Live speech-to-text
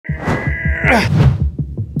Hot.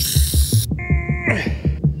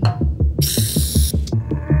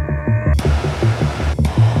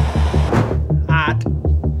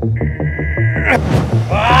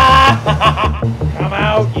 Come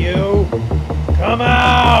out, you! Come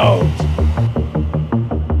out!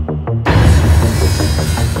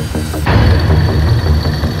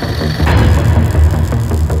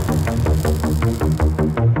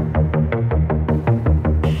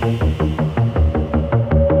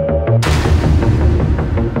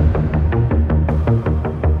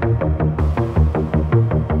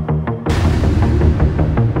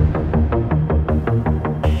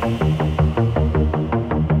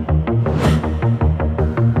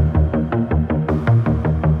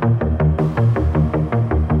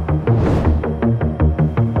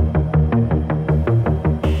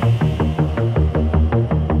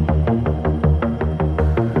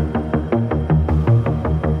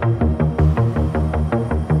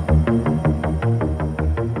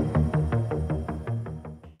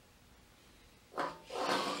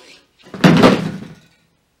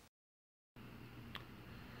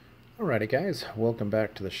 Alrighty guys, welcome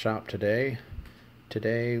back to the shop today.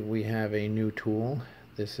 Today we have a new tool.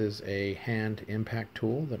 This is a hand impact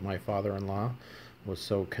tool that my father-in-law was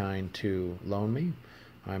so kind to loan me.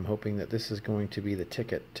 I'm hoping that this is going to be the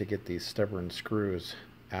ticket to get these stubborn screws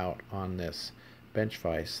out on this bench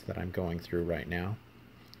vise that I'm going through right now.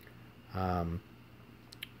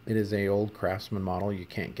 It is a old Craftsman model. You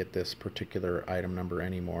can't get this particular item number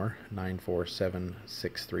anymore,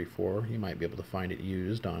 947634. You might be able to find it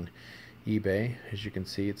used on eBay. As you can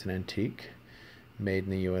see, it's an antique, made in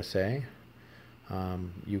the USA.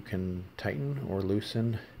 You can tighten or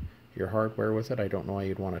loosen your hardware with it. I don't know why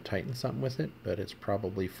you'd want to tighten something with it, but it's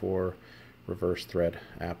probably for reverse thread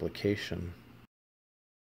application.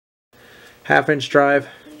 1/2-inch drive.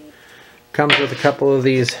 Comes with a couple of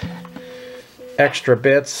these extra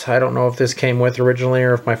bits. I don't know if this came with originally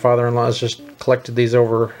or if my father-in-law has just collected these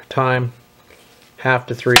over time. 1/2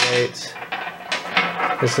 to 3/8.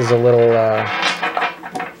 This is a little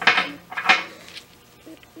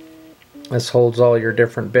this holds all your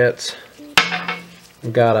different bits.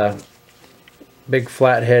 We've got a big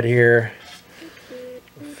flathead here,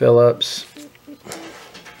 Phillips,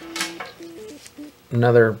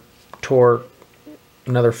 another torque,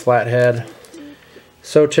 another flathead.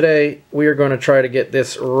 So today we are going to try to get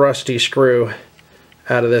this rusty screw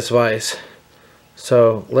out of this vise.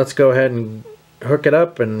 So let's go ahead and hook it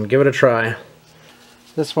up and give it a try.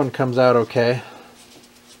 This one comes out okay.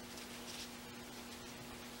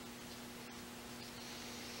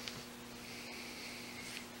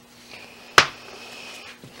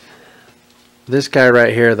 This guy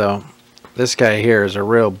right here though, this guy here is a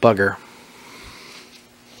real bugger.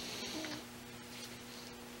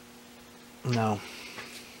 No.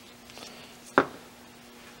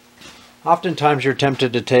 Oftentimes you're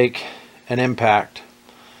tempted to take an impact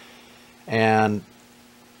and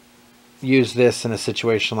use this in a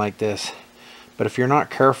situation like this, but if you're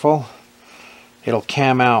not careful, it'll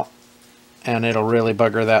cam out and it'll really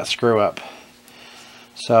bugger that screw up.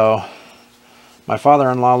 So my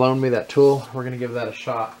father-in-law loaned me that tool. We're going to give that a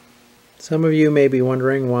shot. Some of you may be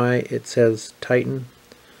wondering why it says tighten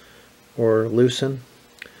or loosen.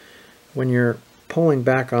 When you're pulling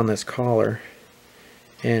back on this collar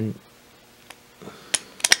and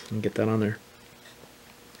get that on there,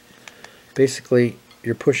 basically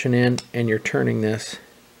you're pushing in and you're turning this,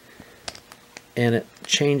 and it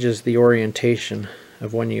changes the orientation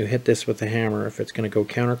of when you hit this with the hammer, if it's going to go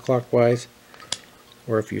counterclockwise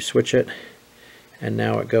or if you switch it, and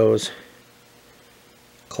now it goes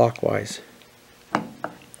clockwise.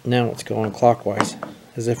 Now it's going clockwise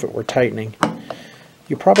as if it were tightening.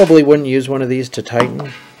 You probably wouldn't use one of these to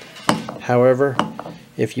tighten. However,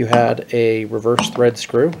 if you had a reverse thread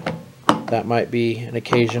screw, that might be an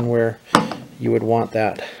occasion where you would want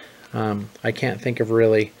that. I can't think of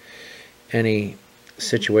really any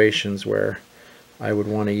situations where I would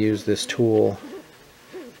want to use this tool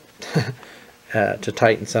to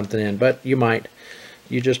tighten something in, but you might.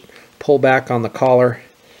 You just pull back on the collar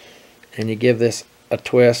and you give this a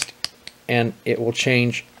twist and it will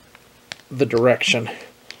change the direction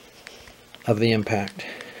of the impact.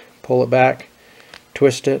 Pull it back,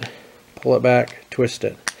 twist it, pull it back, twist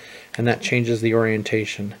it, and that changes the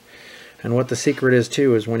orientation. And what the secret is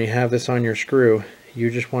too is when you have this on your screw,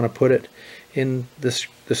 you just want to put it in the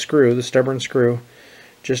screw, the stubborn screw.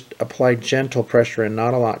 Just apply gentle pressure and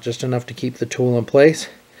not a lot, just enough to keep the tool in place,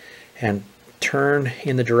 and turn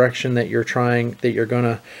in the direction that you're going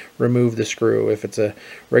to remove the screw. If it's a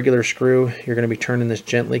regular screw, you're going to be turning this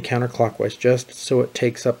gently counterclockwise just so it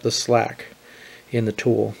takes up the slack in the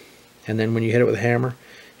tool. and then when you hit it with a hammer,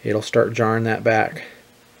 it'll start jarring that back.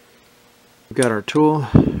 We've got our tool.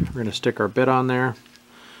 We're going to stick our bit on there.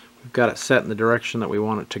 We've got it set in the direction that we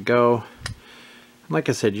want it to go. Like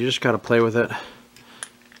I said, you just got to play with it.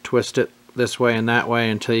 Twist it this way and that way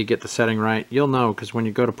until you get the setting right. You'll know, because when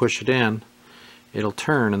you go to push it in, it'll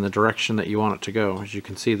turn in the direction that you want it to go, as you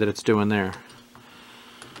can see that it's doing there.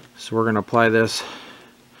 So we're going to apply this.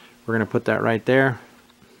 We're going to put that right there.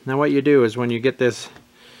 Now what you do is when you get this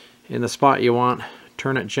in the spot you want,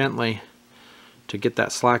 turn it gently to get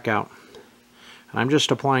that slack out. And I'm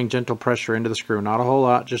just applying gentle pressure into the screw, not a whole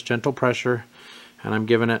lot, just gentle pressure, and I'm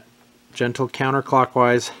giving it gentle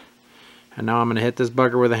counterclockwise. And now I'm going to hit this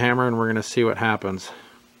bugger with a hammer and we're going to see what happens.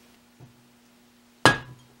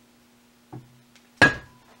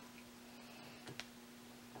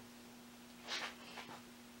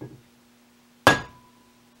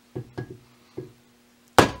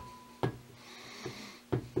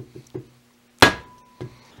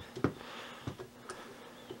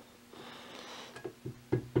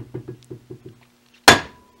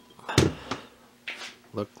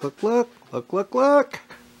 Look, look, look, look, look, look.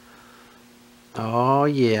 Oh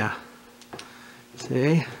yeah.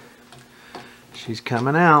 See? She's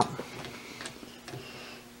coming out.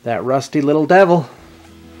 That rusty little devil.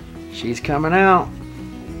 She's coming out.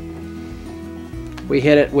 We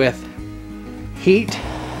hit it with heat.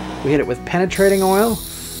 We hit it with penetrating oil.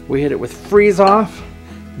 We hit it with freeze off.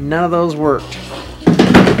 None of those worked.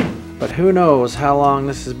 But who knows how long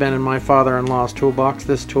this has been in my father-in-law's toolbox,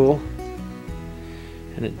 this tool.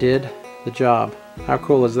 And it did the job. How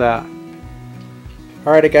cool is that?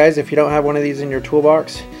 Alright guys, if you don't have one of these in your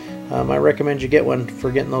toolbox, I recommend you get one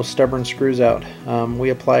for getting those stubborn screws out. We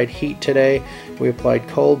applied heat today, we applied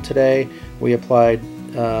cold today, we applied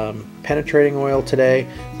penetrating oil today.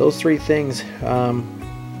 Those three things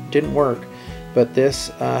didn't work, but this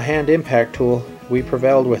hand impact tool, we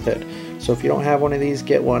prevailed with it. So if you don't have one of these,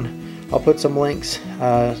 get one. I'll put some links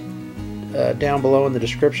down below in the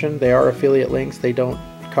description. They are affiliate links. They don't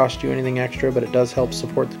cost you anything extra, but it does help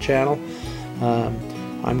support the channel.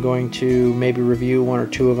 I'm going to maybe review one or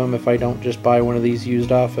two of them if I don't just buy one of these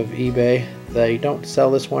used off of eBay. They don't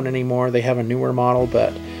sell this one anymore. They have a newer model,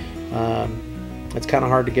 but it's kind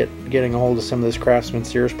of hard to getting a hold of some of this Craftsman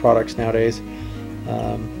Sears products nowadays.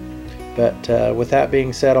 But with that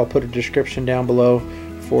being said, I'll put a description down below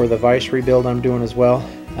for the vise rebuild I'm doing as well.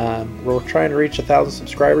 We're trying to reach 1,000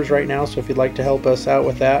 subscribers right now, so if you'd like to help us out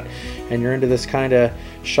with that and you're into this kind of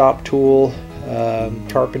shop tool,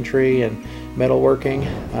 carpentry and metalworking,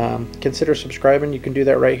 consider subscribing. You can do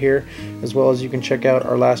that right here, as well as you can check out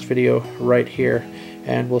our last video right here,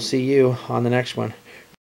 and we'll see you on the next one.